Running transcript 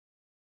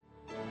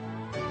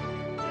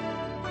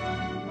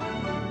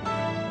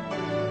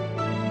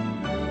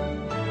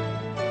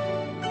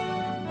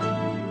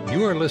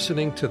You are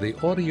listening to the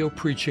audio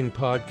preaching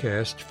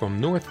podcast from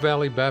North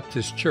Valley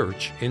Baptist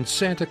Church in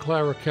Santa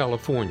Clara,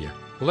 California,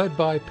 led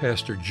by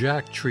Pastor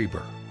Jack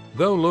Trieber.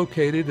 Though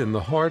located in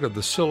the heart of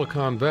the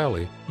Silicon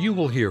Valley, you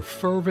will hear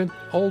fervent,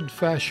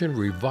 old-fashioned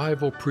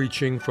revival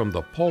preaching from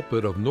the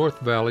pulpit of North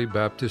Valley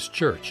Baptist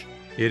Church.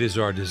 It is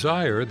our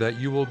desire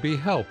that you will be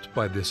helped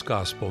by this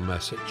gospel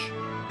message.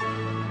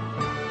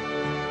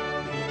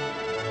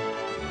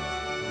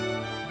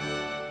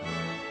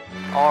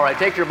 All right,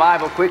 take your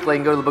Bible quickly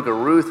and go to the book of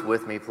Ruth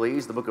with me,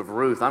 please. The book of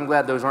Ruth. I'm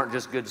glad those aren't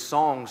just good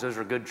songs, those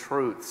are good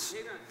truths.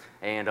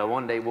 And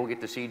one day we'll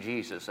get to see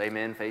Jesus,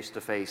 amen, face to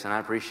face, and I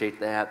appreciate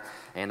that.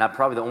 And I'm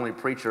probably the only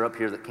preacher up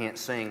here that can't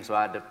sing, so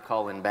I had to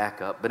call in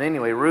backup. But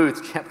anyway,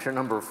 Ruth, chapter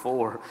number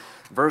 4,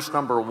 verse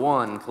number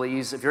 1,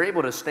 please. If you're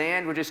able to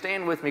stand, would you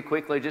stand with me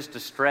quickly just to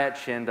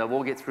stretch, and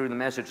we'll get through the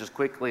message as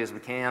quickly as we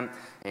can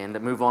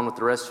and move on with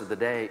the rest of the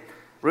day.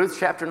 Ruth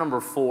chapter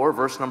number 4,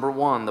 verse number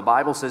 1, the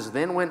Bible says,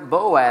 Then went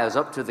Boaz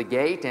up to the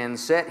gate and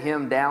set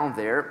him down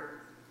there.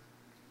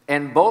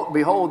 And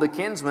behold, the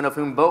kinsman of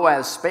whom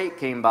Boaz spake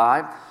came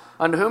by,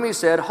 unto whom he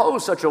said, Ho,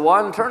 such a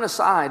one, turn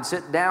aside,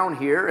 sit down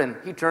here. And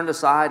he turned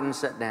aside and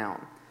sat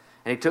down.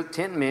 And he took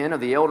 10 men of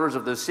the elders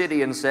of the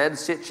city and said,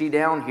 Sit ye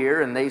down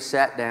here. And they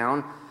sat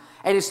down.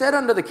 And he said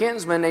unto the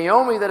kinsman,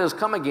 Naomi that is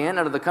come again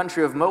out of the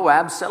country of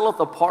Moab selleth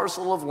a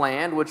parcel of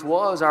land, which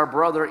was our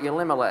brother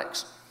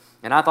Elimelech's.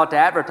 And I thought to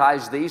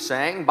advertise thee,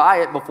 saying, Buy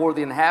it before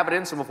the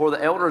inhabitants and before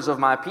the elders of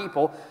my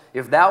people.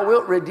 If thou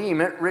wilt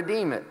redeem it,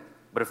 redeem it.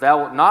 But if thou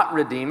wilt not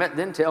redeem it,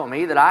 then tell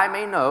me, that I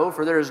may know,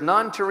 for there is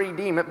none to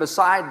redeem it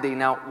beside thee.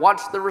 Now watch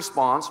the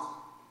response.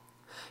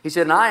 He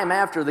said, And I am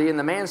after thee. And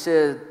the man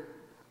said,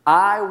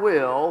 I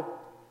will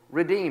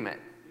redeem it.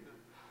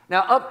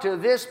 Now up to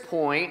this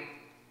point,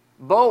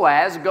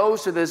 Boaz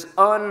goes to this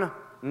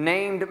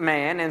unnamed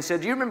man and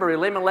said, Do you remember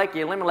Elimelech?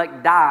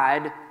 Elimelech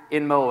died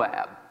in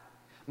Moab.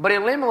 But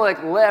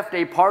Elimelech left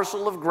a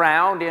parcel of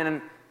ground,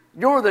 and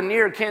you're the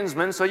near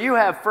kinsman, so you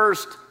have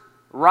first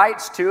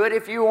rights to it.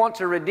 If you want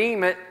to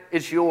redeem it,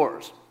 it's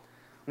yours.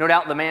 No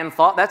doubt the man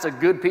thought, that's a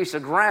good piece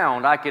of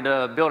ground. I could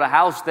build a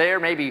house there,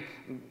 maybe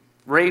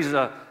raise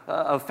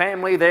a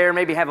family there,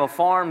 maybe have a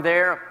farm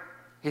there.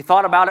 He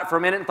thought about it for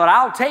a minute and thought,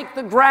 I'll take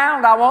the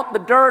ground, I want the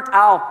dirt,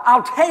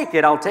 I'll take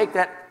it, I'll take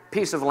that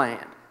piece of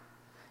land.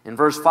 In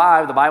verse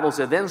 5, the Bible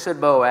said, Then said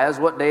Boaz,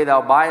 What day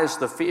thou buyest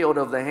the field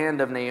of the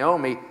hand of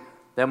Naomi,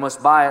 thou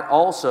must buy it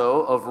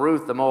also of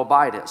Ruth the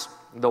Moabitess,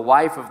 the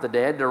wife of the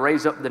dead, to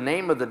raise up the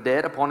name of the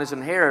dead upon his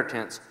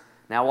inheritance.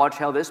 Now watch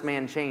how this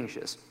man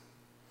changes.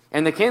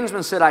 And the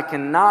kinsman said, I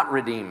cannot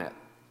redeem it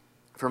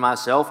for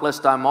myself,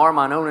 lest I mar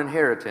mine own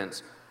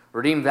inheritance.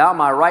 Redeem thou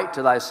my right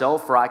to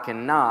thyself, for I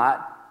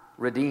cannot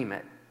redeem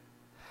it.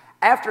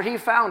 After he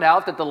found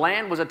out that the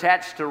land was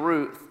attached to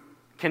Ruth,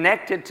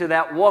 connected to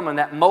that woman,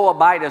 that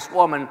Moabitess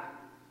woman,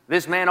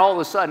 this man all of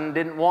a sudden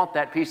didn't want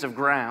that piece of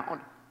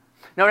ground.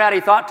 No doubt he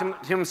thought to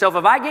himself,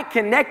 if I get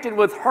connected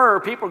with her,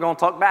 people are going to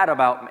talk bad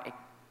about me.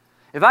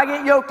 If I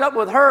get yoked up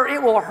with her,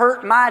 it will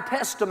hurt my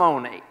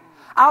testimony.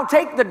 I'll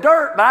take the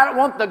dirt, but I don't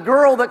want the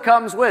girl that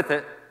comes with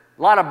it.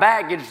 A lot of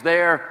baggage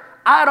there.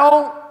 I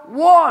don't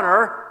want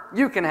her.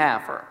 You can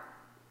have her.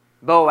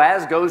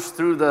 Boaz goes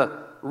through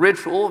the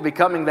ritual of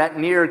becoming that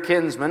near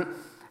kinsman,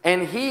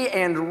 and he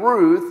and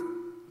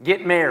Ruth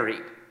get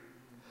married.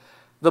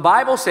 The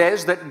Bible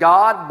says that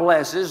God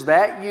blesses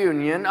that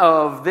union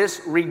of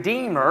this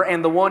Redeemer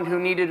and the one who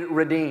needed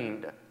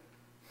redeemed.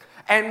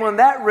 And when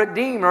that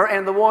Redeemer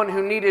and the one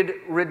who needed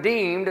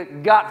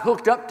redeemed got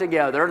hooked up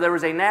together, there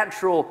was a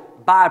natural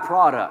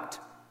byproduct,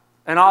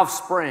 an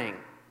offspring,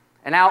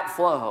 an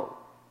outflow.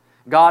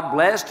 God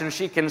blessed and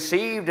she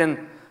conceived,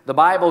 and the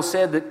Bible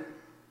said that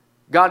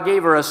God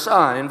gave her a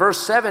son. In verse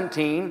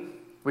 17,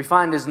 we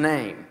find his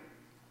name.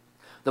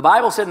 The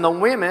Bible said, And the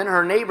women,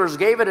 her neighbors,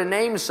 gave it a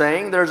name,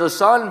 saying, There's a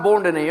son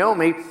born to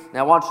Naomi.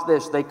 Now watch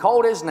this. They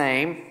called his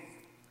name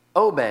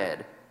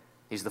Obed.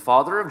 He's the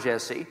father of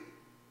Jesse,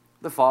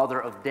 the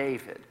father of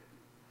David.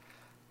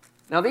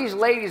 Now these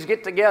ladies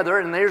get together,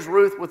 and there's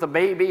Ruth with a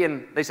baby,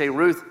 and they say,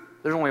 Ruth,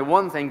 there's only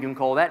one thing you can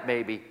call that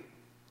baby.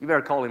 You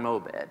better call him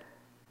Obed.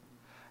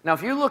 Now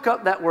if you look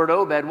up that word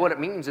Obed, what it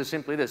means is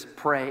simply this: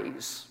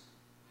 praise,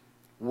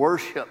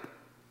 worship,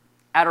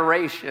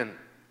 adoration,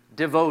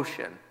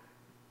 devotion.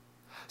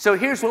 So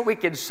here's what we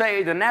could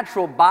say, the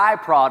natural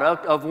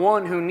byproduct of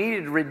one who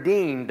needed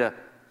redeemed.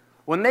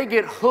 When they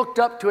get hooked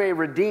up to a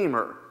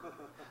Redeemer,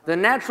 the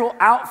natural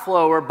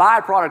outflow or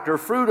byproduct or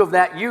fruit of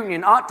that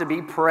union ought to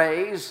be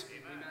praise,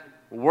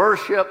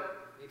 worship,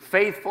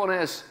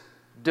 faithfulness,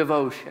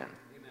 devotion.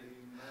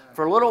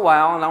 For a little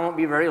while, and I won't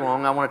be very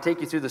long, I want to take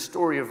you through the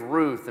story of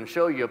Ruth and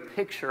show you a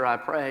picture, I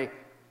pray,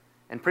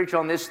 and preach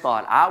on this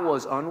thought. I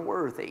was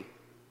unworthy,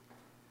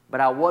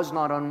 but I was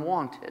not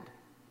unwanted.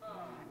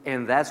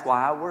 And that's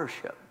why I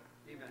worship.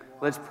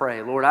 Let's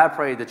pray. Lord, I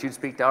pray that you'd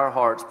speak to our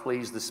hearts,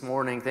 please, this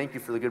morning. Thank you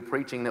for the good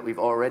preaching that we've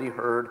already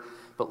heard.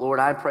 But Lord,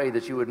 I pray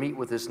that you would meet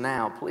with us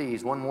now,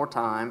 please, one more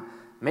time.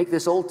 Make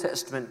this Old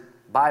Testament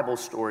Bible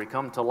story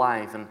come to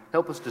life and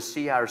help us to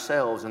see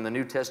ourselves in the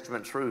New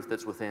Testament truth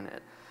that's within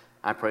it.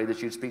 I pray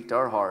that you'd speak to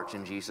our hearts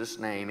in Jesus'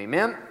 name.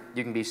 Amen.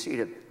 You can be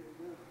seated.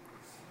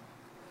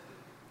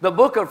 The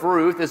book of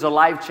Ruth is a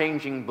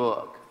life-changing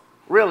book.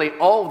 Really,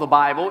 all of the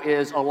Bible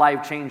is a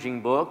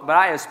life-changing book, but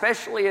I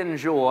especially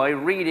enjoy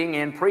reading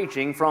and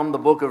preaching from the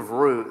book of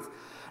Ruth.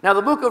 Now,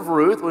 the book of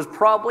Ruth was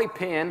probably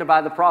penned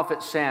by the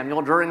prophet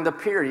Samuel during the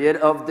period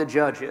of the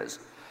Judges.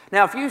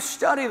 Now, if you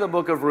study the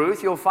book of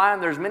Ruth, you'll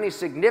find there's many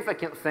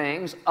significant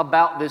things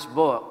about this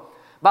book.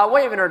 By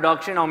way of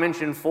introduction, I'll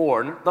mention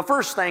four. The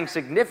first thing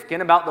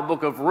significant about the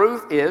book of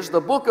Ruth is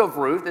the book of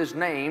Ruth is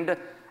named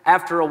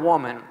after a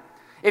woman.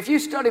 If you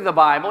study the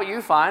Bible,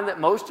 you find that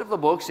most of the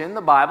books in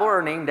the Bible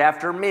are named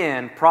after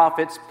men,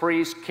 prophets,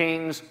 priests,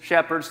 kings,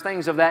 shepherds,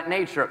 things of that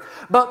nature.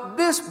 But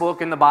this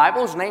book in the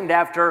Bible is named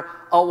after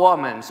a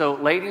woman. So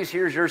ladies,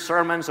 here's your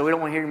sermon, so we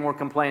don't want to hear any more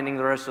complaining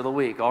the rest of the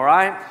week, all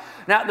right?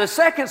 Now, the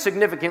second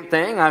significant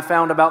thing I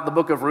found about the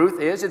book of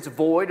Ruth is it's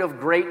void of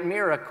great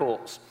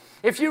miracles.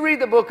 If you read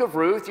the book of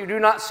Ruth, you do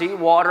not see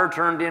water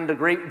turned into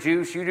grape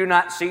juice. You do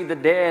not see the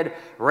dead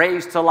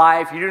raised to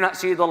life. You do not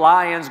see the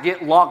lions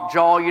get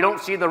lockjaw. You don't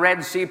see the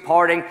Red Sea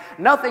parting.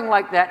 Nothing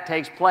like that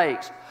takes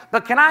place.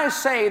 But can I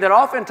say that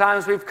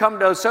oftentimes we've come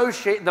to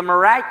associate the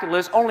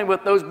miraculous only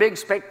with those big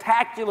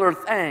spectacular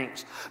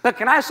things. But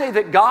can I say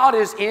that God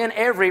is in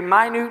every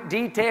minute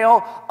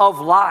detail of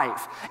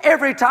life?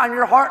 Every time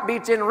your heart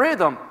beats in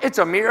rhythm, it's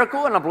a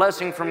miracle and a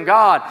blessing from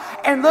God.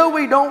 And though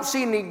we don't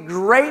see any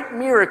great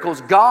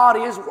miracles, God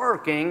is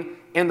working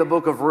in the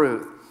book of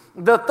Ruth.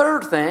 The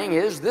third thing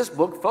is this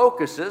book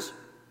focuses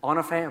on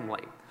a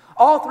family.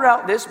 All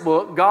throughout this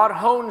book, God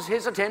hones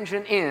His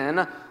attention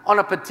in on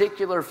a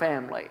particular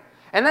family.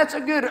 And that's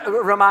a good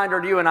reminder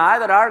to you and I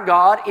that our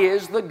God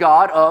is the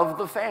God of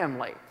the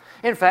family.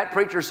 In fact,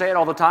 preachers say it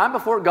all the time.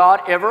 Before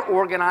God ever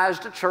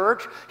organized a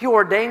church, He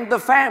ordained the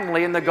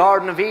family in the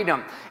Garden of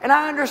Eden. And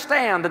I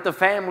understand that the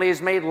family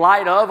is made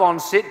light of on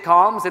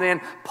sitcoms and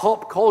in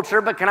pulp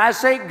culture, but can I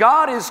say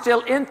God is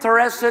still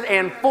interested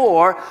and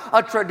for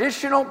a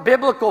traditional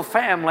biblical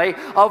family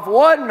of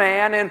one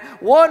man and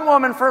one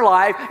woman for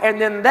life,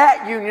 and then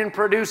that union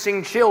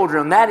producing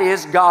children. That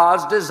is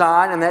God's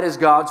design and that is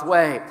God's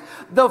way.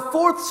 The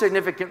fourth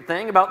significant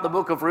thing about the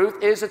book of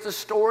Ruth is it's a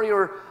story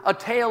or a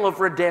tale of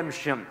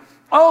redemption.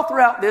 All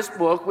throughout this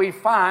book, we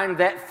find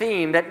that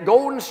theme, that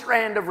golden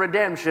strand of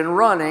redemption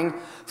running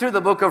through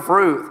the book of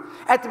Ruth.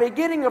 At the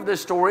beginning of the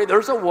story,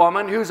 there's a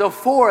woman who's a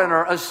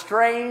foreigner,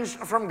 estranged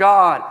from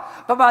God.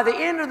 But by the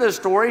end of the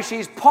story,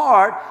 she's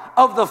part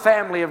of the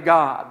family of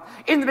God.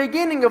 In the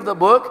beginning of the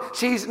book,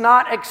 she's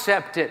not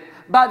accepted.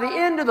 By the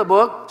end of the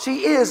book,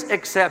 she is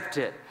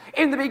accepted.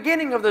 In the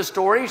beginning of the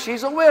story,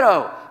 she's a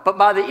widow. But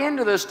by the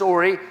end of the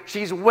story,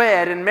 she's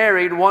wed and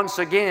married once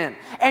again.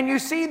 And you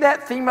see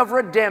that theme of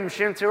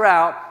redemption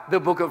throughout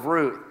the book of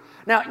Ruth.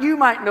 Now, you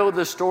might know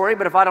the story,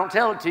 but if I don't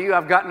tell it to you,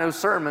 I've got no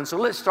sermon. So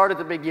let's start at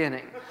the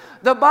beginning.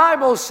 The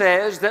Bible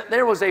says that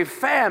there was a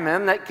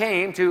famine that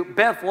came to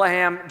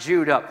Bethlehem,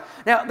 Judah.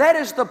 Now, that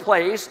is the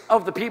place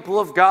of the people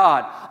of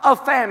God. A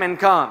famine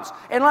comes.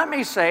 And let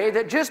me say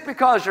that just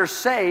because you're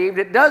saved,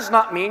 it does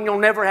not mean you'll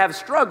never have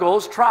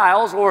struggles,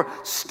 trials, or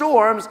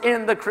storms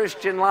in the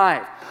Christian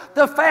life.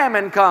 The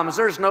famine comes.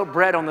 There's no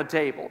bread on the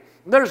table.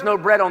 There's no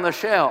bread on the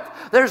shelf.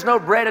 There's no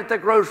bread at the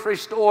grocery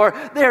store.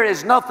 There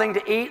is nothing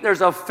to eat.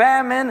 There's a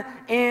famine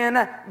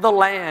in the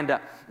land.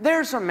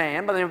 There's a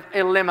man by the name of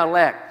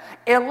Elimelech.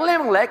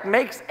 Elimelech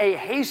makes a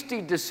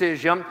hasty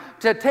decision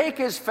to take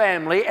his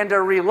family and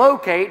to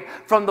relocate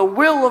from the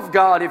will of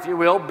God, if you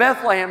will,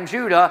 Bethlehem,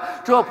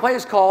 Judah, to a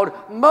place called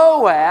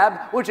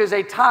Moab, which is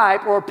a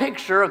type or a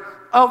picture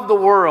of the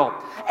world.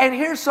 And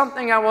here's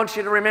something I want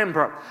you to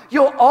remember.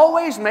 You'll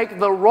always make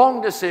the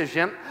wrong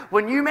decision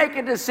when you make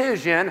a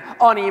decision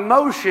on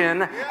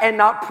emotion and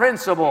not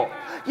principle.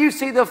 You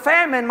see, the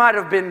famine might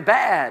have been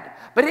bad,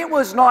 but it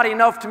was not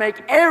enough to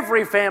make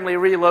every family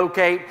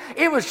relocate.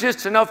 It was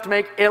just enough to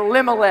make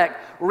Elimelech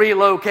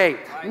relocate.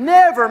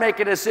 Never make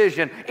a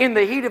decision in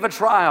the heat of a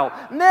trial.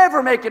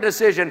 Never make a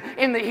decision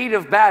in the heat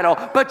of battle.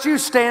 But you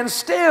stand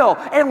still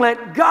and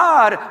let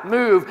God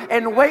move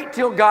and wait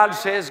till God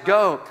says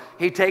go.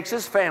 He takes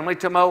his family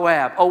to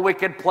Moab, a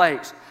wicked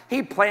place.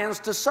 He plans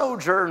to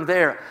sojourn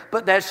there,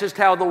 but that's just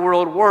how the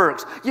world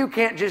works. You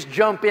can't just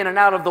jump in and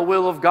out of the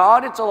will of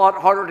God. It's a lot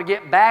harder to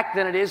get back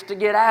than it is to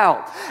get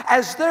out.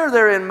 As they're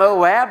there in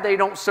Moab, they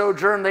don't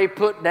sojourn, they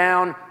put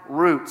down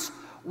roots.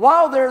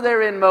 While they're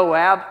there in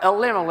Moab,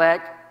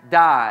 Elimelech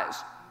dies.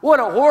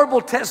 What a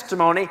horrible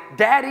testimony.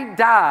 Daddy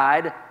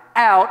died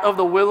out of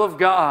the will of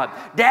God.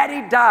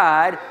 Daddy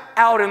died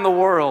out in the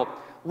world.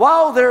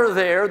 While they're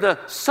there, the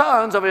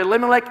sons of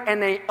Elimelech and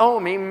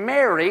Naomi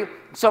marry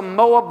some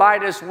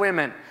Moabitess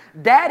women.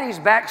 Daddy's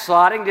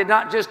backsliding did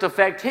not just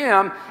affect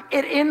him,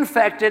 it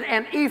infected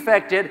and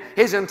effected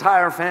his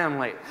entire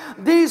family.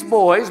 These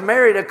boys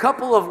married a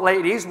couple of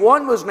ladies.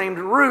 One was named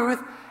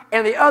Ruth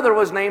and the other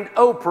was named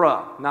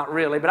Oprah. Not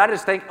really, but I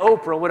just think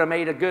Oprah would have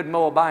made a good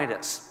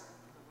Moabitess.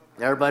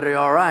 Everybody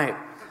all right?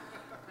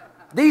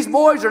 These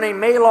boys are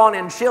named Mahlon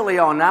and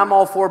Chilion. Now, I'm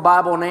all for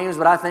Bible names,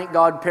 but I think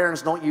God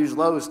parents don't use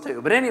those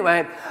too. But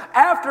anyway,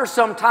 after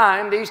some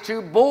time, these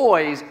two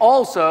boys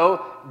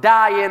also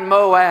die in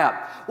Moab.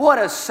 What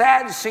a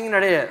sad scene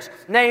it is.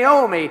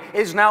 Naomi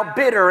is now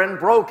bitter and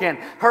broken.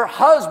 Her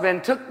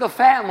husband took the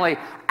family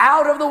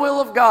out of the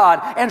will of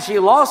God, and she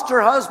lost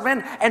her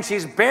husband, and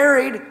she's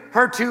buried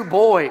her two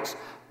boys.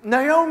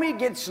 Naomi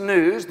gets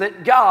news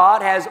that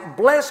God has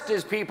blessed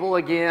His people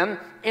again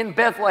in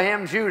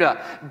Bethlehem,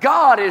 Judah.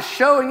 God is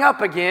showing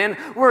up again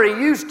where He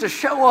used to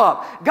show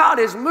up. God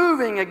is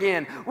moving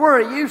again where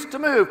He used to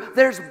move.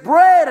 There's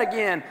bread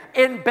again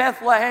in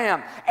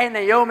Bethlehem. And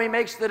Naomi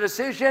makes the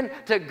decision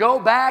to go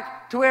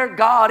back to where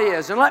God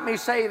is. And let me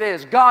say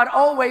this, God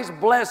always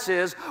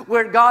blesses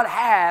where God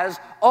has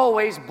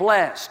always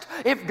blessed.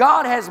 If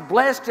God has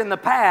blessed in the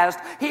past,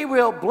 He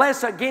will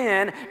bless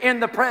again in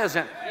the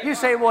present. You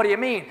say, what do you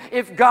mean?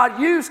 If God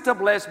used to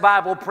bless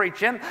Bible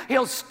preaching,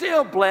 He'll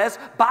still bless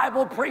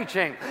Bible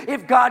preaching.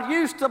 If God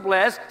used to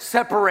bless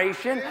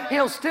separation,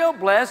 He'll still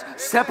bless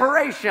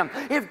separation.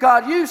 If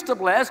God used to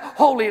bless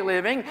holy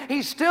living,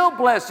 He still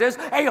blesses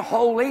a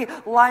holy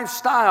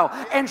lifestyle.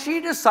 And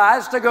she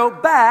decides to go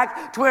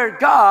back to where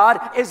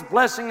God is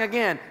blessing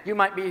again. You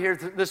might be here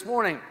this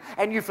morning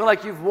and you feel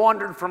like you've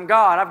wandered from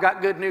God. I've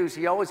got good news.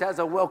 He always has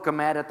a welcome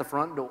mat at the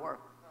front door.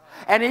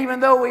 And even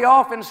though we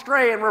often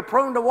stray and we're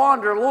prone to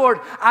wander, Lord,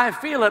 I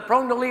feel it,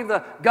 prone to leave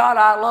the God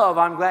I love,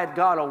 I'm glad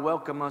God will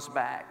welcome us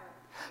back.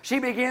 She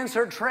begins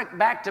her trek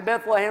back to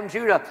Bethlehem,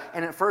 Judah,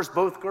 and at first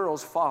both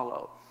girls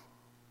follow.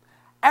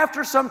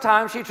 After some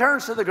time, she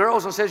turns to the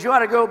girls and says, you ought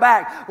to go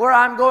back. Where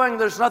I'm going,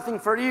 there's nothing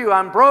for you.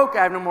 I'm broke,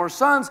 I have no more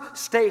sons,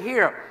 stay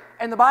here.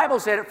 And the Bible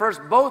said at first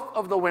both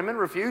of the women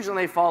refuse and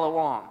they follow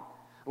on.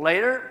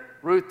 Later,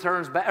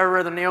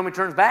 Naomi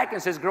turns back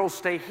and says, girls,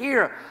 stay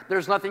here.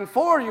 There's nothing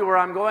for you where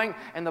I'm going.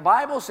 And the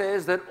Bible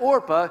says that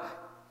Orpah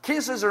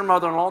kisses her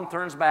mother-in-law and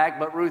turns back,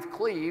 but Ruth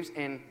cleaves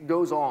and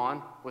goes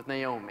on with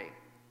Naomi.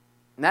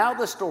 Now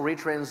the story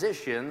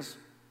transitions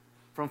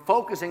from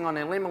focusing on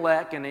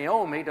Elimelech and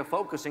Naomi to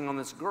focusing on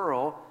this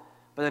girl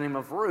by the name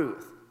of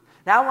Ruth.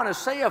 Now I want to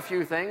say a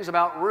few things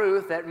about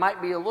Ruth that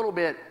might be a little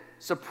bit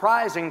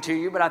surprising to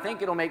you, but I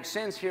think it'll make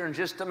sense here in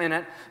just a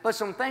minute. But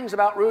some things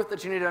about Ruth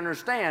that you need to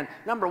understand.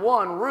 Number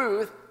one,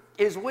 Ruth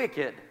is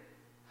wicked.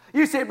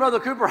 You say, Brother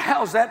Cooper,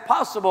 how's that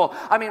possible?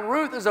 I mean,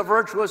 Ruth is a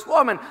virtuous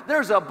woman.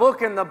 There's a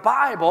book in the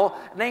Bible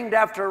named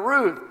after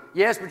Ruth.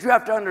 Yes, but you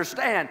have to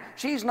understand,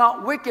 she's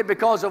not wicked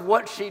because of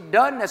what she'd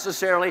done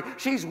necessarily.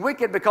 She's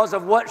wicked because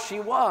of what she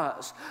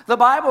was. The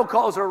Bible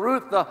calls her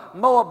Ruth the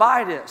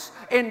Moabitess.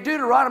 In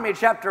Deuteronomy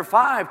chapter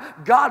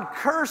 5, God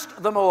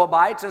cursed the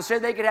Moabites and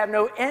said they could have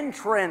no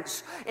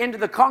entrance into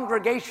the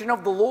congregation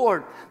of the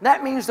Lord.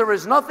 That means there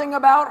was nothing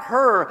about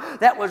her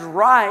that was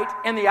right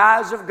in the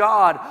eyes of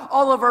God.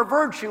 All of her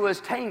virtue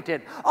was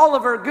tainted. All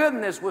of her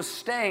goodness was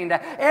stained.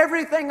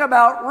 Everything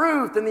about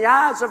Ruth in the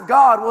eyes of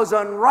God was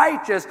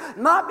unrighteous,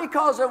 not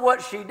because of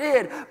what she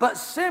did, but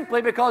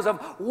simply because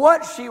of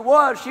what she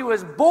was. She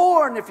was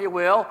born, if you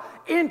will,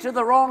 into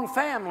the wrong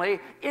family,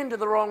 into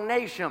the wrong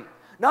nation.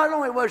 Not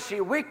only was she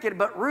wicked,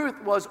 but Ruth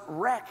was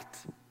wrecked.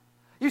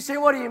 You say,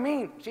 what do you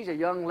mean? She's a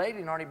young lady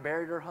and already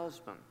buried her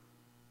husband.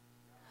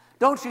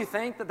 Don't you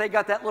think that they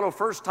got that little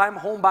first-time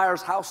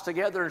homebuyer's house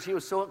together and she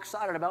was so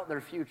excited about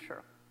their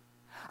future?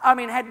 I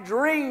mean, had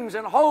dreams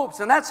and hopes,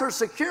 and that's her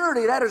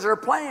security, that is her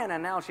plan,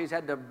 and now she's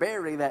had to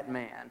bury that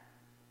man.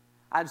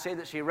 I'd say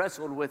that she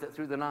wrestled with it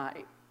through the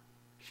night.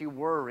 She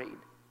worried.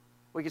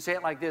 We could say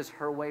it like this,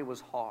 her way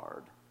was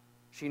hard.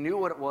 She knew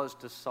what it was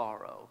to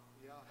sorrow.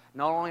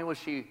 Not only was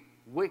she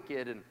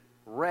wicked and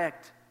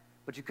wrecked,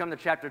 but you come to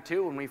chapter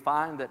 2 and we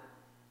find that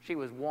she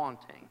was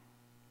wanting.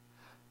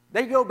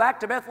 They go back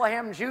to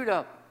Bethlehem,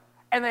 Judah,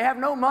 and they have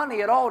no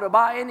money at all to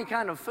buy any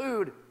kind of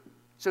food.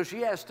 So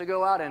she has to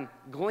go out and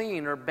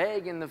glean or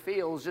beg in the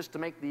fields just to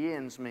make the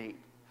ends meet.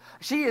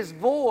 She is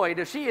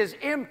void. She is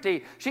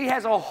empty. She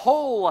has a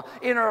hole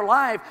in her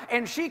life,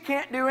 and she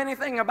can't do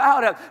anything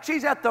about it.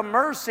 She's at the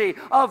mercy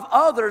of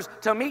others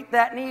to meet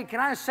that need. Can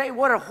I say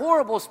what a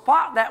horrible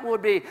spot that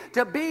would be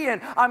to be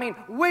in? I mean,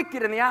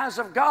 wicked in the eyes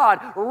of God,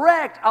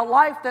 wrecked, a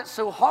life that's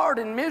so hard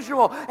and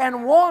miserable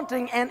and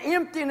wanting and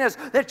emptiness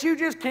that you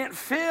just can't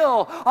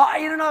fill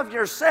in and of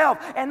yourself.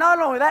 And not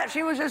only that,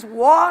 she was just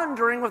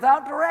wandering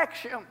without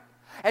direction.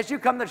 As you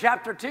come to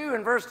chapter 2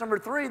 and verse number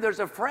 3, there's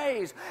a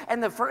phrase,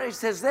 and the phrase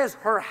says this,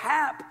 her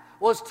hap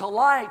was to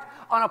light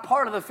on a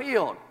part of the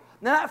field.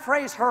 Now that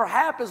phrase, her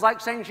hap, is like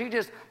saying she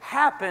just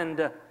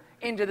happened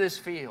into this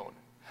field.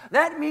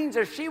 That means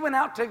if she went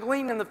out to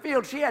glean in the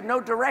field, she had no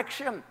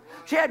direction.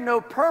 She had no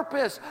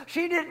purpose.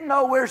 She didn't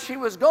know where she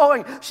was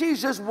going.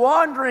 She's just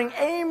wandering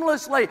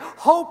aimlessly,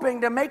 hoping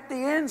to make the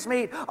ends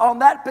meet on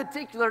that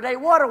particular day.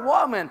 What a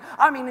woman.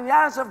 I mean, in the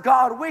eyes of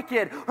God,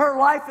 wicked. Her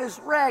life is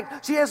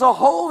wrecked. She has a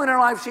hole in her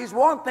life. She's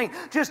wanting,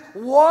 just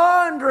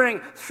wandering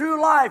through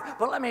life.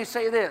 But let me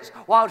say this.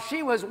 While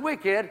she was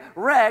wicked,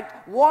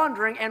 wrecked,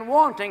 wandering, and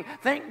wanting,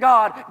 thank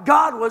God,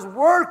 God was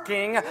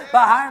working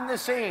behind the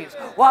scenes.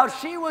 While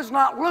she was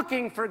not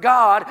looking for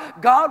God,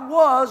 God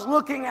was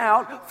looking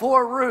out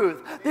for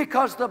Ruth,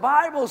 because the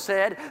Bible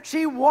said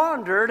she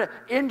wandered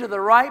into the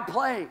right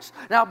place.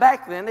 Now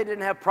back then they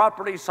didn't have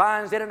property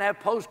signs, they didn't have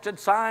posted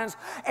signs,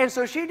 and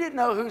so she didn't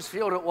know whose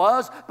field it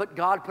was, but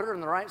God put her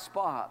in the right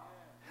spot.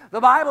 The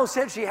Bible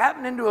said she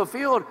happened into a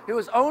field. It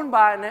was owned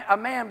by a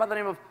man by the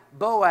name of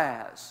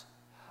Boaz.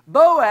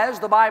 Boaz,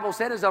 the Bible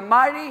said, is a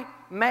mighty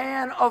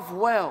man of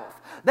wealth.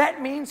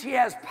 That means he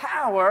has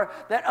power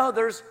that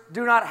others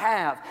do not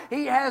have.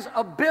 He has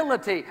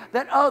ability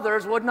that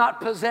others would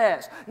not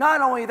possess. Not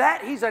only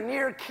that, he's a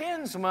near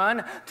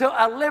kinsman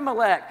to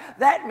Elimelech.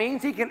 That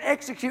means he can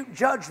execute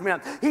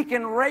judgment. He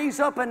can raise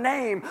up a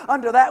name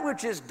unto that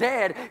which is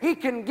dead. He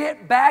can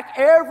get back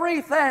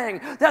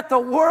everything that the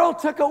world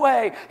took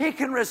away. He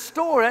can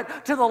restore it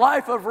to the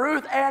life of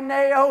Ruth and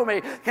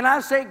Naomi. Can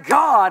I say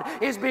God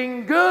is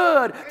being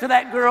good to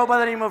that girl by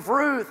the name of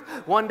Ruth?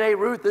 One day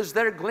Ruth is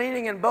there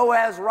gleaning, and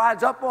Boaz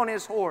rides up on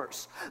his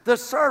horse. The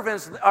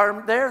servants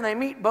are there, and they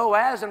meet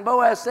Boaz, and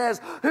Boaz says,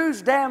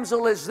 "Whose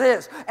damsel is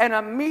this?" And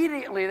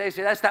immediately they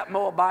say, "That's that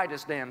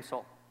Moabitess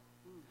damsel."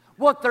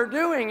 What they're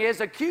doing is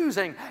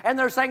accusing, and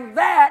they're saying,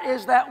 "That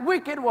is that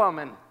wicked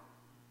woman.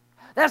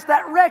 That's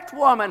that wrecked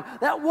woman,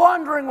 that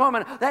wandering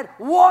woman, that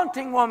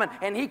wanting woman."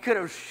 And he could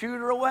have shooed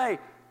her away,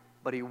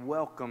 but he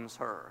welcomes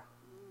her.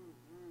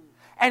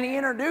 And he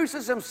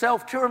introduces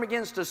himself to her and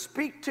begins to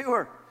speak to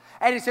her.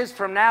 And he says,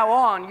 "From now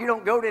on, you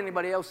don't go to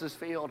anybody else's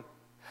field."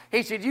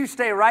 He said, "You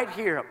stay right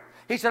here."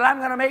 He said, "I'm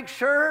going to make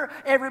sure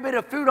every bit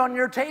of food on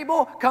your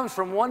table comes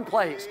from one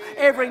place.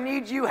 Every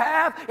need you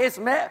have is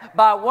met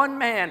by one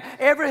man.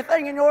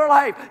 Everything in your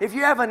life, if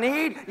you have a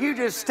need, you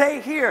just stay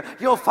here.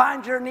 You'll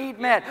find your need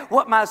met.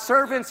 What my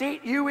servants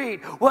eat, you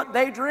eat. What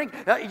they drink,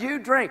 you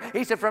drink."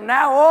 He said, "From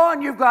now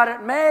on, you've got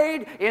it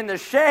made in the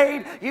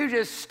shade. You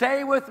just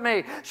stay with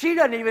me." She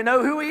doesn't even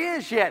know who he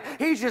is yet.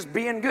 He's just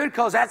being good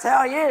because that's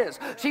how he is.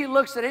 She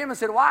looks at him and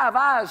said, "Why have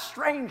I, a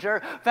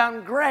stranger,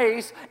 found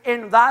grace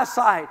in thy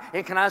sight?"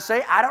 And can I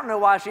say, I don't know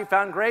why she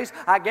found grace.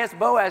 I guess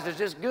Boaz is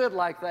just good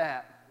like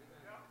that.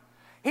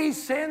 He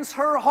sends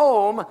her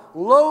home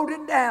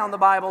loaded down, the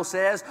Bible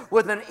says,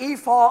 with an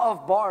ephah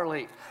of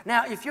barley.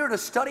 Now, if you're to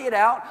study it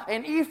out,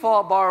 an ephah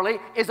of barley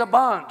is a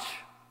bunch.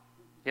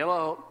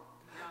 Hello.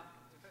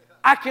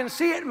 I can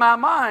see it in my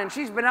mind.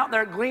 She's been out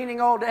there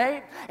gleaning all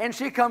day, and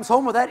she comes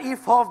home with that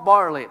ephah of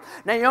barley.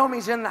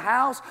 Naomi's in the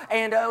house,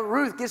 and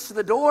Ruth gets to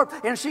the door,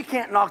 and she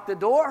can't knock the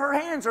door. Her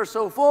hands are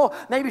so full,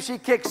 maybe she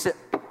kicks it.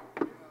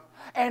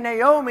 And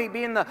Naomi,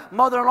 being the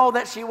mother-in-law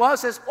that she was,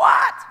 says,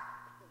 "What?"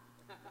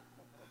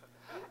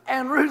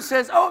 And Ruth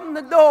says, "Open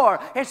the door."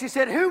 And she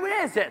said, "Who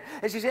is it?"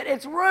 And she said,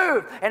 "It's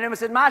Ruth." And Naomi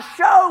said, "My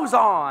show's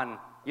on,"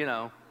 you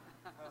know.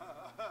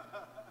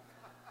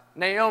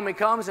 Naomi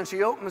comes and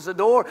she opens the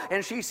door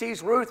and she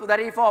sees Ruth with that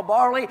ephah of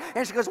barley,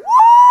 and she goes, "Woo!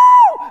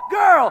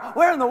 Girl,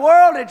 where in the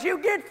world did you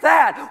get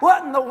that?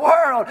 What in the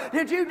world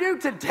did you do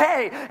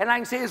today?" And I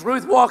can see as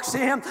Ruth walks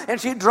in and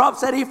she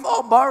drops that ephah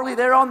of barley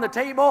there on the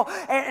table,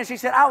 and she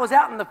said, "I was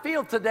out in the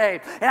field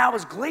today and I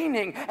was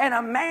gleaning, and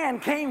a man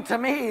came to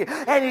me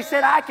and he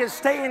said I could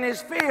stay in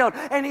his field,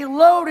 and he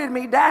loaded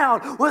me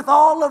down with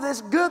all of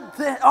this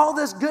all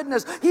this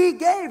goodness. He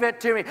gave it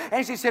to me."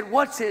 And she said,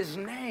 "What's his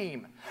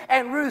name?"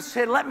 And Ruth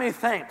said, "Let me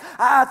think.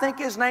 I think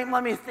his name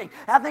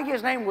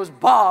was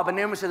Bob." And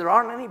Naomi said, "There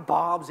aren't any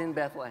Bobs in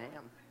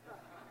Bethlehem."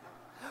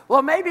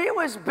 "Well, maybe it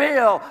was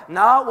Bill."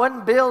 "No, it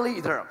wasn't Bill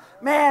either."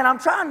 "Man, I'm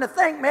trying to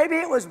think. Maybe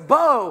it was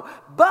Bo."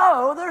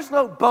 "Bo? There's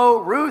no Bo,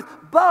 Ruth."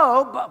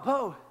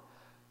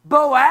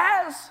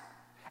 "Boaz?"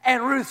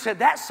 And Ruth said,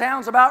 "That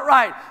sounds about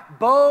right.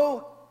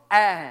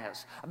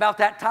 Boaz." About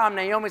that time,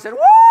 Naomi said, "Woo!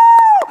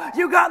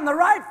 You got in the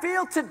right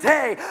field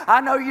today.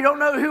 I know you don't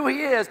know who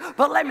he is,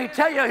 but let me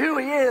tell you who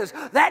he is.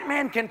 That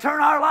man can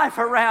turn our life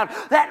around.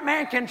 That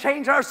man can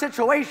change our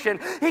situation.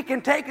 He can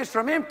take us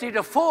from empty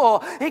to full.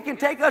 He can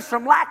take us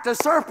from lack to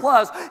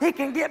surplus. He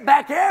can get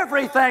back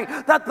everything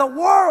that the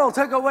world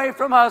took away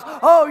from us.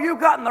 Oh, you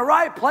got in the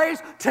right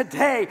place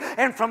today."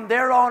 And from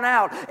there on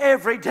out,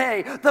 every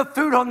day, the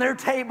food on their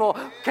table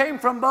came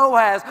from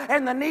Boaz,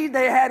 and the need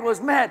they had was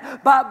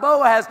met by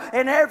Boaz,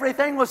 and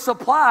everything was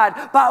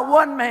supplied by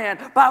one man,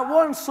 by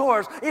one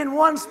source, in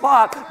one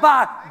spot,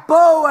 by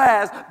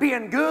Boaz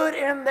being good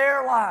in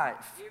their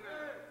life.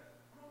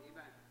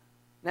 Amen.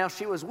 Now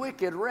she was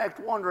wicked, wrecked,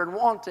 wandering,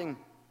 wanting,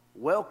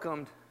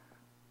 welcomed.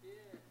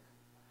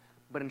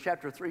 But in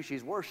chapter 3,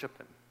 she's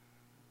worshiping.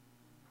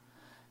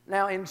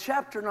 Now in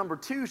chapter number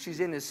 2, she's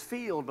in his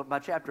field, but by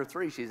chapter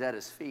 3, she's at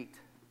his feet.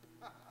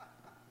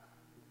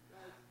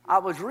 I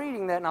was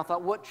reading that and I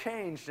thought, what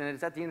changed? And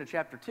it's at the end of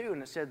chapter 2,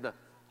 and it said the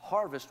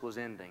harvest was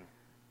ending.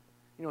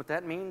 You know what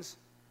that means?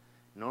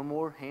 No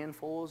more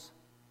handfuls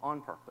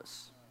on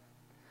purpose.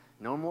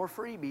 No more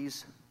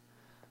freebies.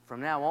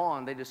 From now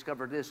on, they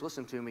discovered this.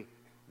 Listen to me.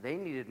 They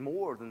needed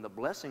more than the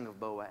blessing of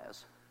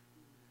Boaz.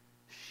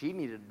 She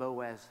needed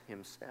Boaz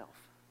himself.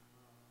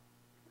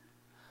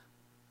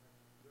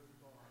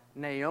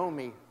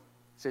 Naomi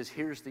says,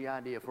 here's the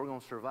idea. If we're going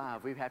to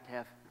survive, we have to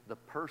have the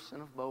person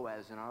of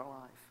Boaz in our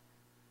life.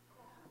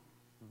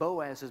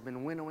 Boaz has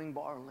been winnowing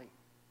barley.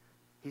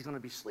 He's going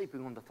to be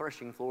sleeping on the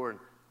threshing floor, and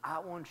I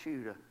want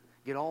you to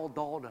get all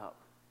dolled up.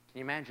 Can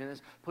you imagine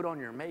this? Put on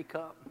your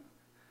makeup.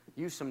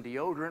 Use some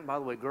deodorant. By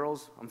the way,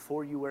 girls, I'm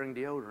for you wearing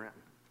deodorant.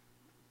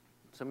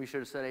 Some of you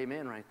should have said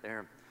amen right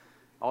there.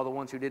 All the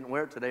ones who didn't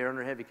wear it today are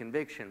under heavy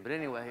conviction. But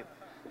anyway,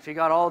 she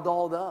got all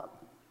dolled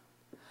up.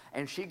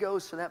 And she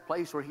goes to that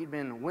place where he'd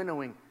been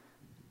winnowing,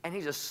 and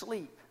he's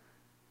asleep.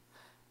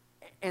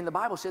 And the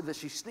Bible said that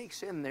she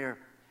sneaks in there,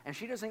 and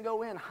she doesn't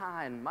go in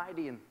high and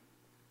mighty,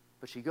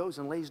 but she goes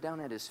and lays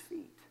down at his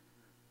feet.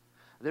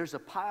 There's a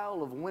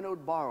pile of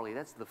winnowed barley.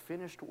 That's the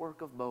finished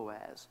work of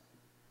Boaz.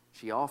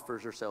 She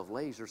offers herself,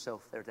 lays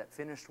herself there, that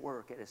finished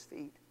work at his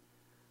feet,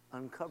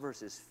 uncovers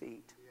his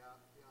feet.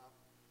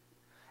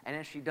 And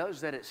as she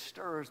does that, it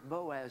stirs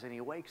Boaz, and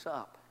he wakes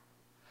up.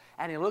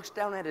 And he looks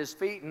down at his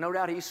feet, and no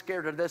doubt he's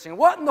scared of this, and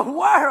what in the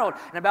world?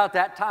 And about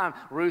that time,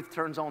 Ruth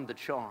turns on the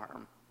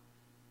charm.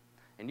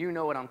 And you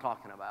know what I'm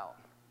talking about.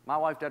 My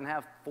wife doesn't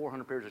have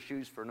 400 pairs of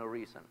shoes for no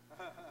reason.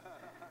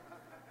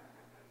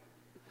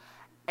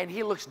 And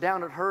he looks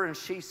down at her, and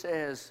she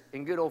says,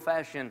 in good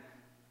old-fashioned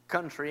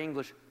country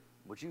English,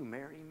 would you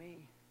marry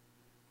me?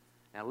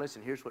 Now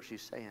listen, here's what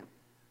she's saying.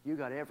 You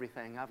got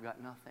everything, I've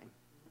got nothing.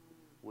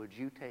 Would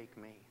you take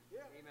me? Yeah.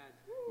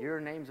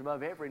 Your name's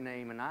above every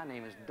name, and my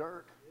name is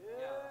dirt.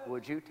 Yeah.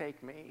 Would you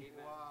take me?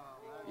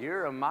 Wow.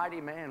 You're a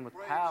mighty man with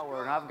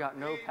power, and I've got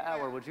no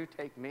power. Would you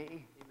take me?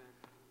 Amen.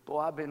 Boy,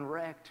 I've been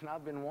wrecked, and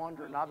I've been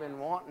wandering, I've been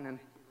wanting, and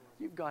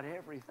you've got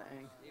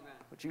everything. Amen.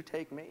 Would you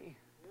take me?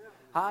 Yeah.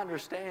 I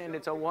understand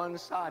it's a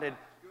one-sided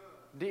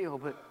deal,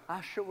 but I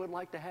sure would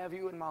like to have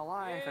you in my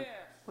life, and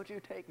would you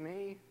take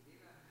me?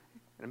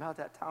 And about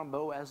that time,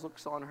 Boaz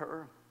looks on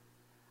her.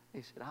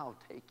 He said, I'll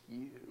take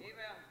you.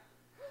 Amen.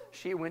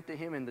 She went to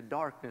him in the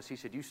darkness. He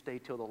said, you stay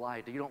till the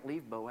light. You don't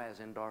leave Boaz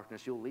in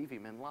darkness. You'll leave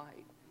him in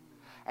light.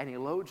 And he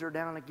loads her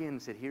down again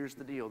and said, here's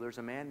the deal. There's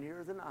a man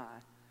nearer than I.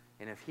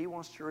 And if he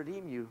wants to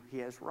redeem you, he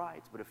has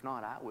rights. But if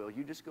not, I will.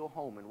 You just go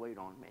home and wait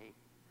on me.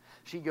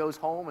 She goes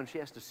home, and she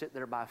has to sit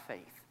there by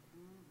faith.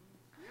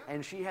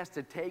 And she has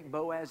to take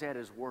Boaz at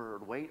his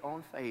word. Wait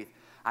on faith.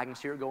 I can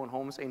see her going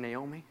home and say,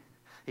 Naomi,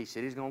 he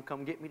said he's going to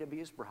come get me to be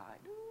his bride.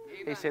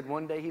 He said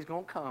one day he's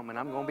going to come, and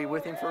I'm going to be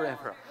with him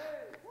forever.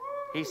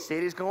 He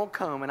said he's going to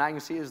come, and I can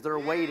see as they're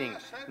waiting.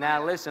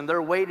 Now listen,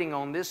 they're waiting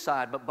on this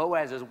side, but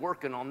Boaz is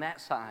working on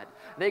that side.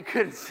 They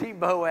couldn't see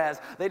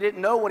Boaz. They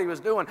didn't know what he was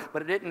doing,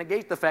 but it didn't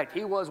negate the fact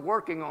he was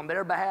working on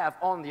their behalf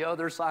on the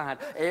other side.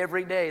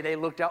 Every day they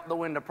looked out the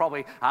window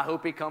probably, I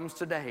hope he comes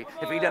today.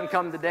 If he doesn't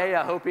come today,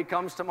 I hope he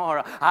comes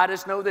tomorrow. I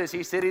just know this.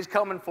 He said he's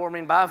coming for me,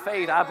 and by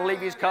faith, I believe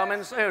he's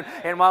coming soon.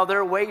 And while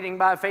they're waiting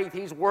by faith,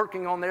 he's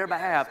working on their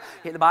behalf.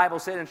 The Bible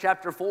said in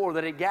chapter 4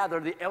 that he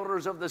gathered the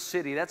elders of the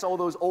city. That's all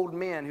those old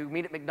men who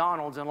meet at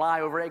McDonald's and lie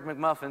over Egg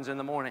McMuffins in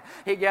the morning.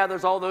 He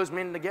gathers all those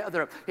men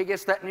together. He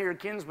gets that near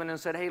kinsman and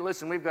said, hey,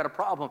 listen, we've got a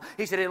problem.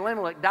 He said,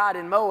 Elimelech died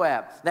in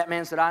Moab. That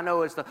man said, I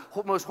know, it's the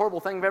most horrible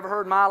thing I've ever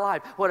heard in my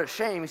life. What a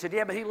shame. He said,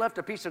 yeah, but he left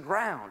a piece of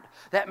ground.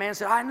 That man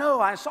said, I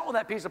know, I saw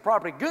that piece of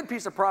property. Good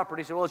piece of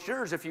property. He said, well, it's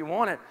yours if you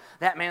want it.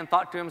 That man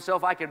thought to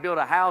himself, I could build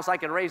a house, I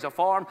could raise a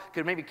farm,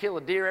 could maybe kill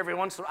a deer every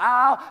once in a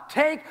while. I'll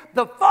take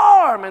the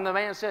farm. And the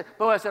man said,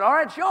 Boaz said, all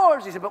right, it's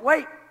yours. He said, but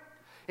wait.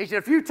 He said,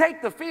 if you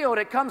take the field,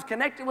 it comes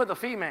connected with a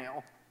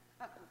female.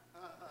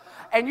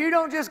 And you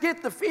don't just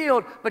get the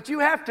field, but you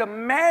have to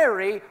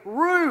marry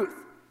Ruth,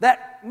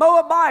 that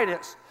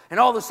Moabitess. And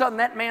all of a sudden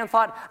that man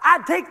thought,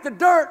 I'd take the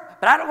dirt,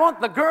 but I don't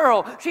want the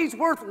girl. She's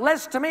worth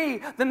less to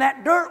me than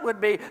that dirt would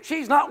be.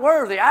 She's not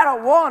worthy. I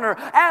don't want her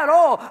at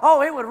all.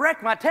 Oh, it would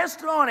wreck my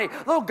testimony.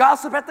 They'll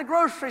gossip at the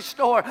grocery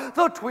store.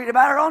 They'll tweet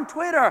about her on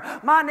Twitter.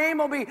 My name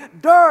will be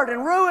dirt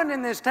and ruined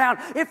in this town.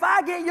 If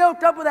I get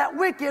yoked up with that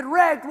wicked,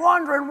 wrecked,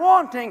 wandering,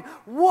 wanting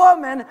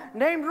woman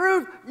named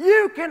Ruth,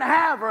 you can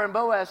have her. And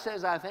Boaz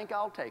says, I think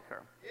I'll take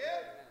her.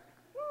 Yeah.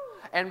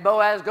 And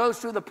Boaz goes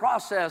through the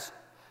process.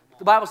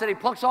 The Bible said he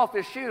plucks off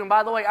his shoe. And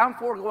by the way, I'm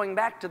for going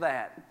back to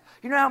that.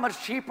 You know how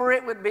much cheaper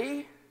it would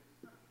be?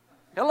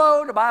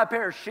 Hello, to buy a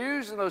pair of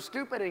shoes and those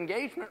stupid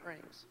engagement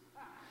rings.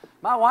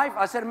 My wife,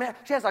 I said, man,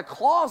 she has a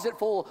closet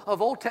full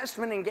of Old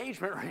Testament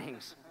engagement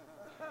rings.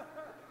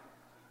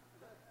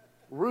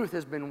 Ruth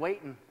has been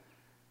waiting.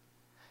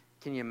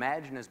 Can you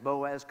imagine as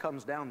Boaz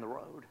comes down the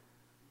road?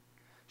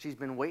 She's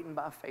been waiting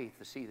by faith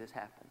to see this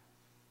happen.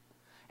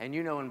 And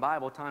you know in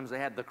Bible times they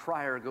had the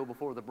crier go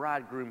before the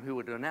bridegroom who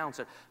would announce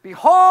it.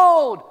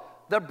 Behold,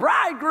 the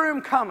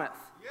bridegroom cometh.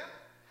 Yep.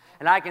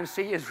 And I can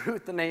see as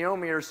Ruth and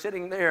Naomi are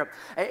sitting there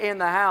in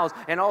the house,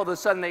 and all of a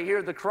sudden they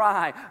hear the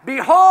cry,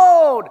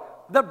 behold,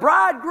 the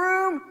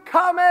bridegroom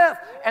cometh.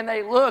 And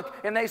they look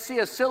and they see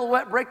a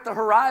silhouette break the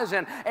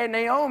horizon. And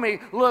Naomi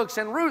looks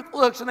and Ruth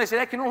looks and they say,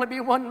 that can only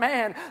be one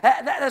man.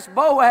 That's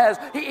Boaz.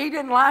 He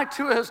didn't lie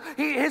to us.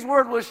 His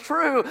word was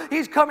true.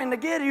 He's coming to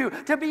get you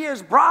to be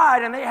his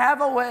bride. And they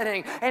have a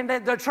wedding. And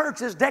the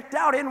church is decked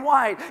out in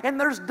white. And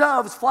there's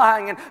doves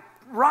flying. And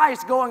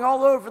rice going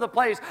all over the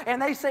place,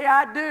 and they say,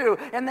 I do,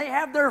 and they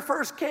have their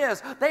first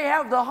kiss. They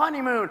have the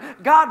honeymoon.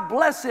 God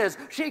blesses.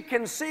 She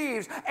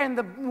conceives, and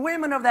the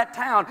women of that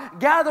town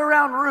gather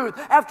around Ruth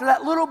after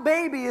that little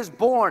baby is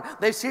born.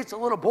 They see it's a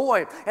little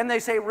boy, and they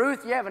say,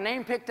 Ruth, you have a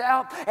name picked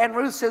out? And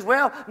Ruth says,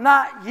 well,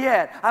 not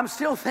yet. I'm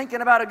still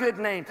thinking about a good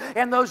name.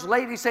 And those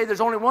ladies say,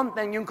 there's only one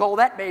thing you can call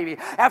that baby.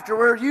 After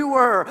where you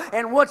were,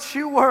 and what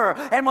you were,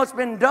 and what's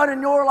been done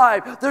in your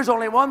life, there's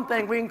only one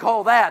thing we can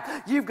call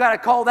that. You've got to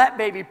call that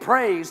baby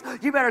praise.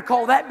 You better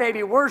call that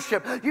baby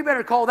worship. You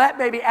better call that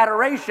baby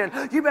adoration.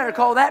 You better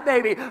call that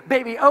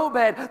baby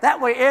Obed. That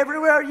way,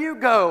 everywhere you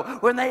go,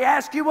 when they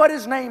ask you what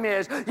his name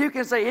is, you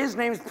can say his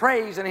name's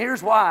praise, and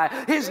here's why.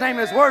 His name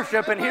is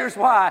worship, and here's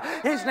why.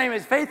 His name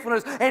is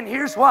faithfulness, and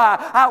here's why.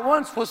 I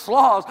once was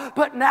lost,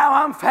 but now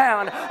I'm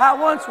found. I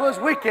once was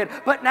wicked,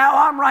 but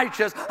now I'm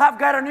righteous. I've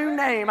got a new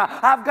name.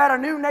 I've got a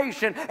new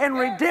nation, and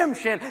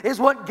redemption is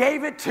what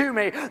gave it to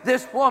me.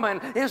 This woman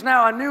is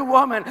now a new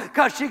woman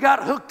because she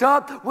got hooked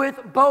up with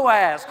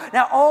Boaz.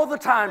 Now, all the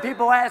time,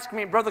 people ask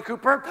me, Brother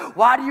Cooper,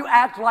 why do you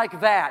act like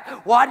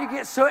that? Why do you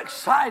get so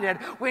excited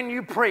when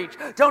you preach?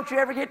 Don't you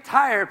ever get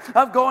tired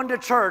of going to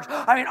church?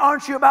 I mean,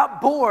 aren't you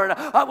about bored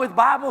with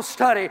Bible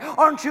study?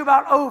 Aren't you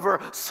about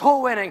over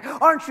soul winning?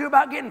 Aren't you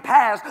about getting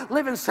past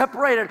living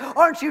separated?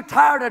 Aren't you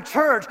tired of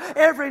church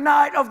every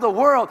night of the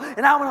world?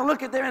 And I want to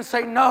look at them and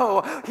say,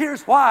 no.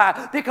 Here's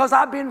why. Because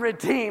I've been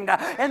redeemed.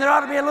 And there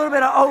ought to be a little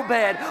bit of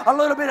Obed, a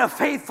little bit of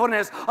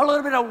faithfulness, a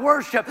little bit of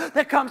worship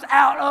that comes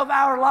out of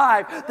our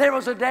life. There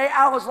was a day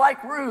I was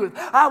like Ruth.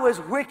 I was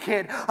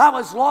wicked. I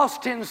was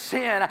lost in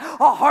sin.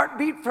 A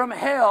heartbeat from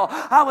hell.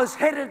 I was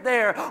headed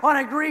there on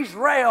a greased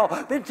rail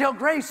until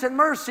grace and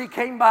mercy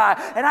came by.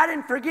 And I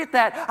didn't forget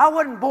that. I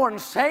wasn't born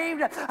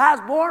saved. I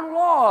was born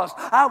lost.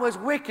 I was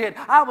wicked.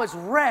 I was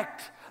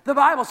wrecked. The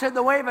Bible said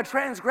the way of a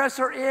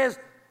transgressor is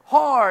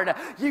hard.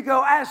 You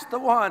go ask the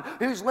one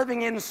who's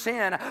living in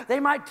sin. They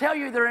might tell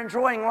you they're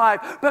enjoying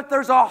life, but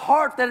there's a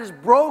heart that is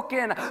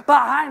broken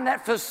behind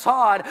that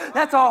facade.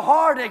 That's a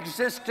hard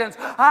existence.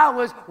 I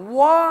was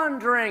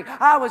wandering.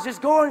 I was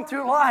just going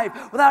through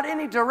life without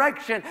any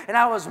direction, and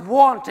I was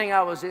wanting.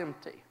 I was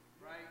empty.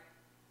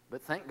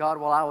 But thank God,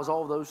 while I was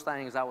all those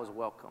things, I was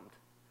welcomed.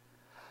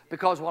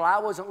 Because while I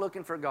wasn't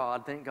looking for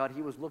God, thank God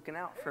He was looking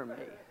out for me.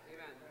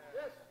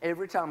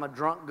 Every time a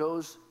drunk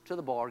goes to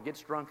the bar, gets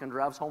drunk, and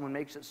drives home and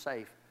makes it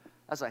safe,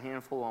 that's a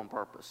handful on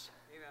purpose.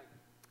 Amen.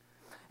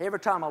 Every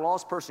time a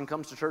lost person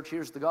comes to church,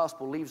 hears the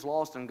gospel, leaves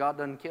lost, and God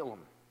doesn't kill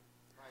them,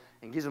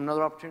 and gives them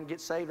another opportunity to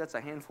get saved, that's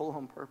a handful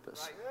on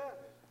purpose. Right.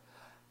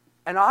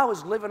 And I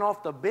was living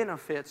off the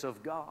benefits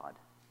of God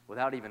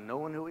without even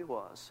knowing who He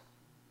was.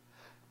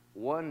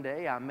 One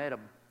day I met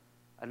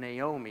a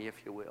Naomi, if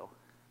you will.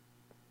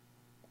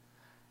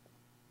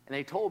 And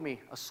they told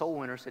me, a soul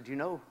winner said, you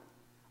know,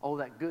 all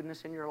that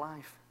goodness in your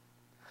life,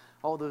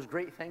 all those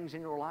great things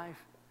in your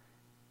life,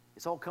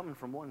 it's all coming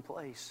from one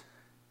place,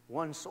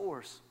 one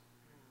source,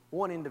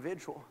 one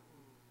individual.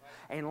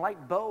 And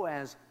like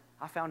Boaz,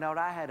 I found out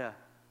I had a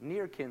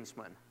near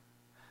kinsman,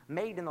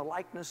 made in the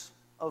likeness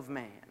of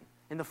man.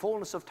 In the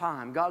fullness of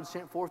time, God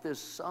sent forth His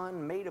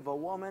Son, made of a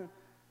woman,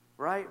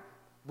 right,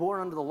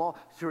 born under the law,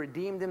 to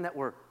redeem them that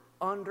were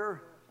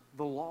under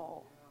the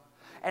law.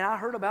 And I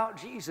heard about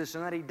Jesus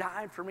and that He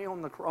died for me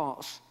on the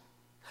cross.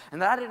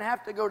 And that I didn't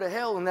have to go to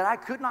hell, and that I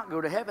could not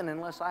go to heaven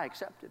unless I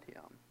accepted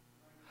Him.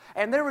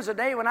 And there was a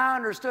day when I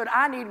understood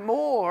I need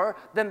more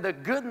than the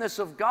goodness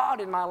of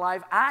God in my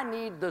life. I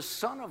need the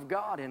Son of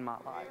God in my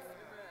life.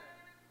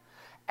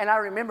 And I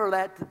remember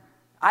that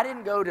I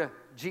didn't go to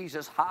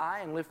Jesus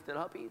high and lifted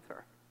up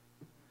either.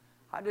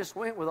 I just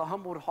went with a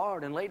humbled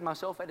heart and laid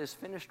myself at His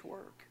finished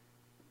work.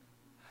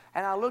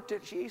 And I looked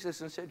at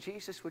Jesus and said,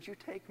 Jesus, would you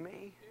take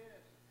me?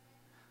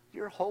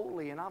 You're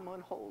holy and I'm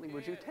unholy.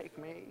 Would you take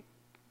me?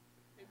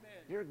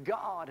 You're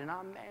God and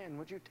I'm man.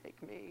 Would you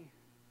take me?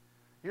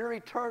 You're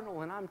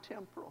eternal and I'm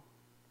temporal.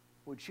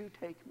 Would you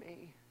take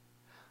me?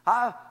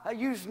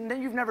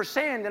 You've never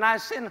sinned and I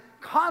sin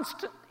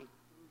constantly.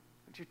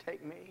 Would you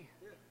take me?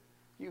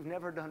 You've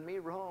never done me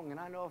wrong and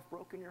I know I've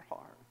broken your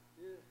heart.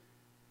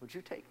 Would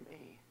you take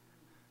me?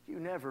 You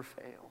never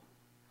fail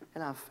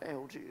and I've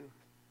failed you.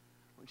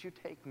 Would you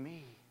take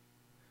me?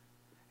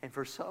 And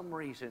for some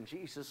reason,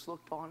 Jesus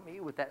looked on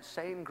me with that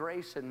same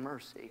grace and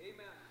mercy.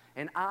 Amen.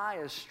 And I,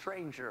 a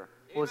stranger,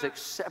 was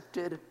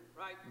accepted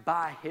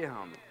by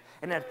Him.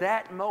 And at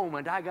that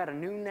moment, I got a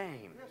new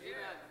name.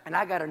 And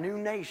I got a new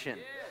nation.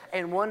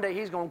 And one day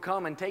He's going to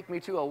come and take me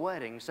to a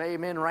wedding. Say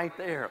amen right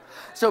there.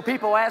 So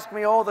people ask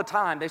me all the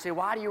time. They say,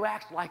 why do you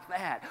act like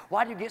that?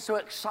 Why do you get so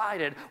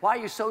excited? Why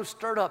are you so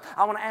stirred up?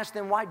 I want to ask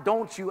them, why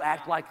don't you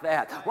act like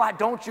that? Why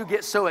don't you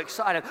get so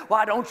excited?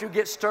 Why don't you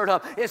get stirred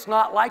up? It's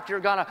not like you're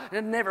going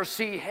to never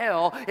see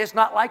hell. It's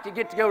not like you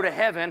get to go to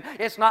heaven.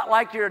 It's not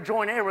like you're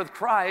joint heir with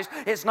Christ.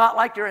 It's not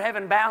like you're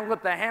heaven bound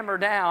with the hammer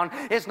down.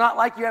 It's not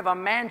like you have a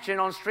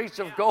mansion on streets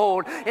of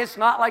gold. It's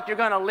not like you're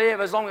going to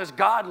live as long as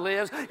God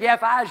lives. Yeah,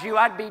 if I was you,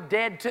 I'd be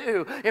dead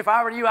too. If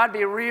I were you, I'd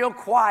be real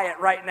quiet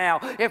right now.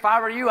 If I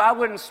were you, I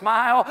wouldn't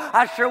smile.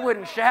 I sure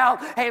wouldn't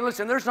shout. Hey,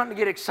 listen, there's nothing to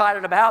get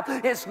excited about.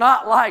 It's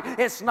not like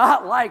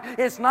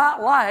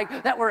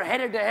that we're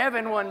headed to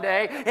heaven one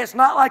day. It's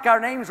not like our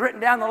name's written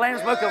down in the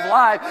Lamb's Book of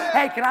Life.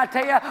 Hey, can I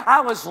tell you,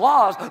 I was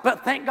lost,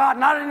 but thank God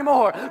not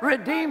anymore.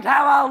 Redeemed,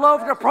 how I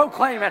love to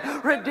proclaim it.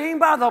 Redeemed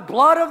by the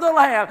blood of the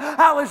Lamb.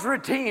 I was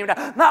redeemed,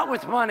 not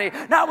with money,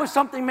 not with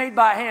something made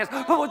by hands,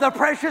 but with the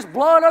precious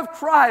blood of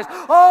Christ.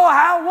 Oh,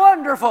 how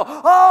wonderful.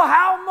 Oh,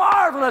 how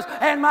marvelous.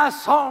 And my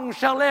song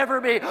shall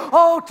ever be.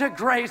 Oh, to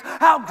grace,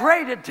 how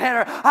great a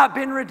tenor. I've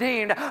been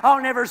redeemed.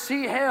 I'll never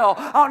see hell.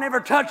 I'll never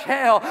touch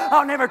hell.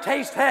 I'll never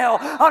taste hell.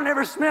 I'll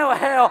never smell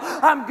hell.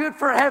 I'm good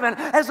for heaven.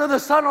 As though the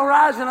sun will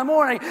rise in the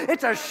morning.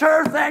 It's a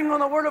sure thing on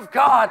the Word of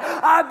God.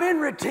 I've been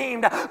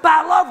redeemed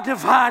by love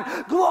divine.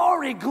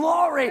 Glory,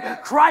 glory.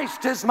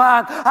 Christ is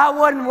mine. I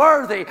wasn't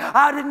worthy.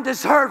 I didn't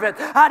deserve it.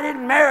 I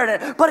didn't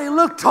merit it. But He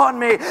looked on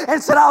me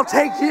and said, I'll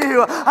take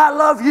you. I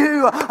love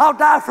you. I'll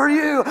die for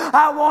you.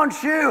 I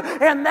want you.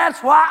 And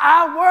that's why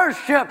I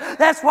worship.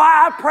 That's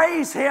why I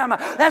praise Him.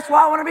 That's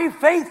why I want to be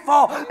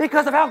faithful,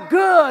 because of how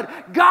good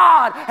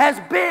God has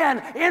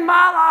been in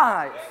my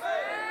life.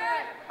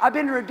 I've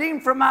been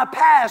redeemed from my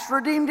past,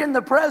 redeemed in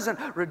the present,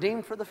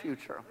 redeemed for the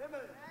future.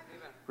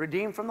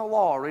 Redeemed from the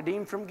law,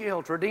 redeemed from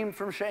guilt, redeemed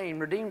from shame,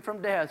 redeemed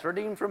from death,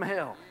 redeemed from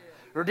hell,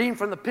 redeemed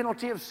from the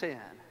penalty of sin.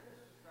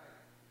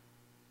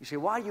 You say,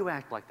 why do you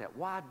act like that?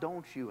 Why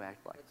don't you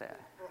act like that?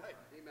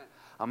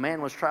 A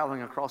man was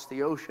traveling across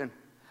the ocean.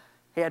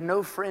 He had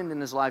no friend in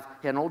his life.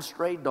 He had an old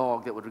stray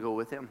dog that would go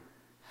with him.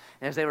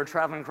 And as they were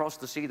traveling across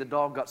the sea, the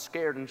dog got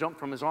scared and jumped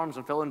from his arms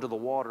and fell into the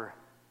water.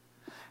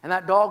 And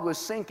that dog was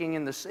sinking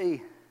in the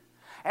sea.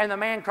 And the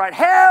man cried,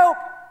 help!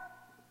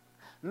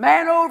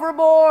 Man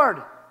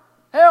overboard!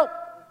 Help!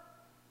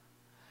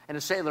 And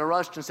the sailor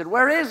rushed and said,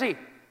 where is he? And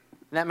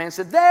that man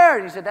said, there.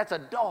 And he said, that's a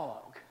dog.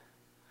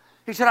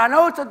 He said, I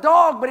know it's a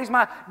dog, but he's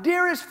my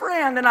dearest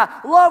friend, and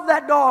I love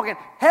that dog, and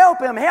help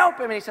him, help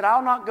him. And he said,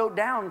 I'll not go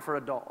down for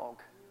a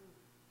dog.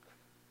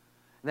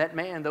 That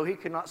man, though he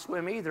could not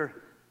swim either,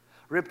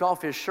 ripped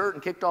off his shirt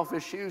and kicked off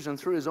his shoes and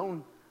threw his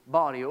own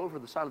body over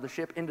the side of the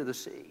ship into the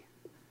sea.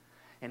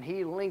 And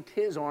he linked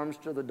his arms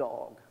to the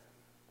dog.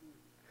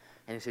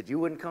 And he said, you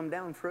wouldn't come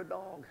down for a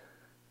dog,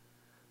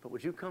 but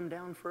would you come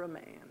down for a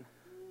man?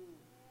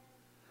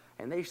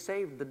 And they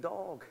saved the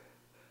dog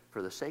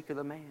for the sake of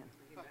the man.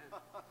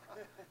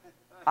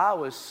 I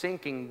was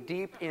sinking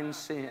deep in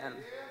sin,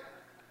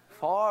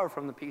 far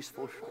from the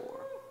peaceful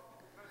shore.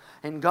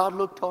 And God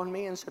looked on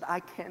me and said, I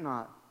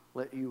cannot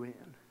let you in.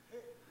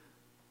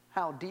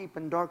 How deep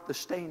and dark the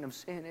stain of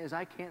sin is.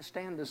 I can't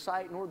stand the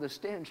sight nor the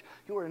stench.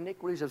 Your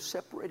iniquities have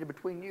separated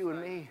between you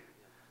and me.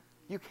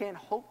 You can't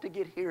hope to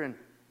get here. And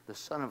the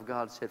Son of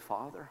God said,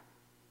 Father,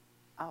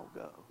 I'll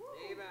go.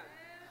 Amen.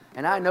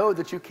 And I know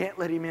that you can't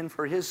let Him in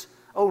for His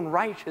own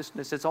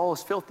righteousness. It's all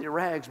His filthy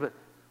rags. But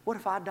what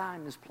if I die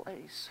in this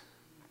place?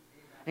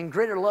 And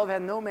greater love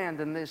had no man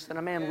than this, than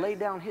a man laid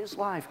down his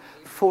life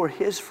for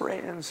his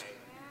friends.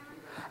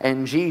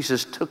 And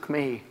Jesus took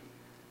me,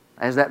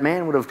 as that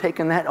man would have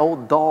taken that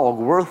old dog,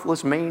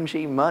 worthless,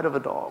 mangy mud of a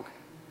dog,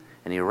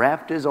 and He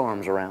wrapped His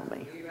arms around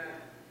me.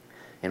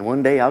 And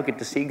one day I'll get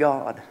to see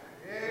God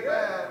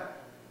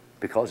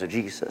because of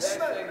Jesus.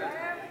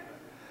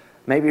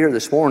 Maybe here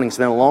this morning, it's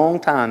been a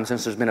long time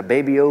since there's been a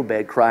baby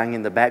Obed crying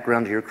in the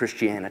background of your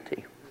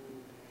Christianity.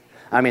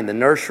 I mean, the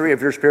nursery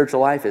of your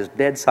spiritual life is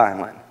dead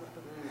silent.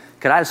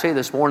 Could I say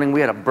this morning,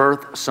 we had to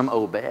birth some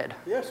Obed.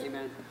 Yes.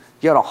 Amen.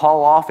 You ought to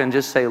haul off and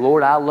just say,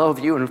 Lord, I love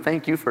you and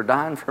thank you for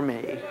dying for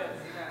me.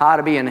 I ought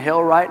to be in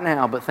hell right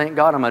now, but thank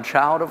God I'm a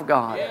child of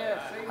God.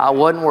 I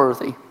wasn't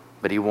worthy,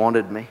 but He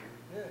wanted me.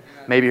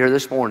 Maybe here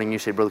this morning you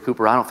say, Brother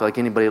Cooper, I don't feel like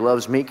anybody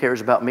loves me,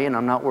 cares about me, and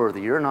I'm not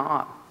worthy. You're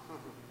not.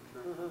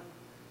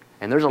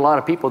 And there's a lot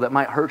of people that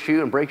might hurt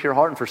you and break your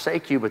heart and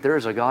forsake you, but there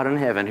is a God in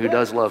heaven who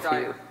does love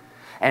you.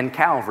 And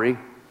Calvary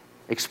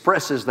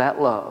expresses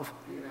that love,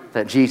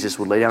 that Jesus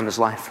would lay down His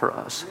life for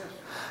us.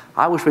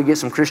 I wish we'd get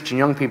some Christian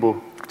young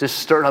people just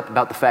stirred up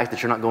about the fact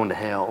that you're not going to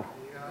hell.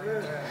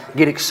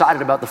 Get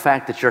excited about the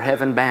fact that you're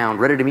heaven bound,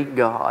 ready to meet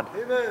God.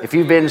 If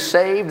you've been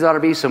saved, there ought to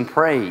be some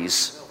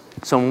praise,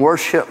 some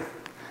worship,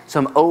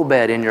 some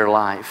Obed in your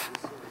life.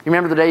 You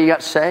remember the day you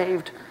got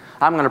saved?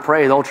 I'm going to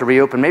pray the altar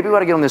be open. Maybe we ought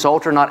to get on this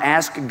altar and not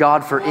ask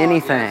God for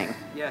anything,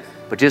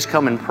 but just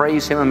come and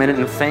praise Him a minute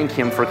and thank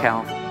Him for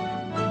Calvary.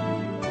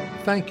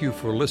 Thank you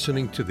for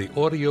listening to the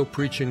audio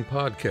preaching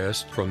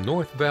podcast from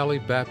North Valley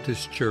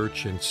Baptist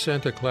Church in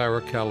Santa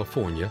Clara,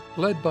 California,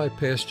 led by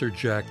Pastor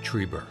Jack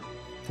Trieber.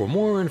 For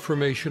more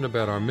information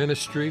about our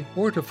ministry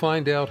or to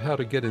find out how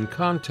to get in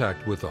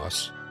contact with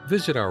us,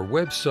 visit our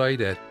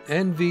website at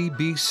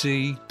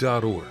nvbc.org.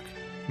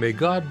 May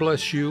God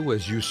bless you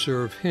as you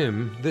serve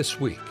Him this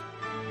week.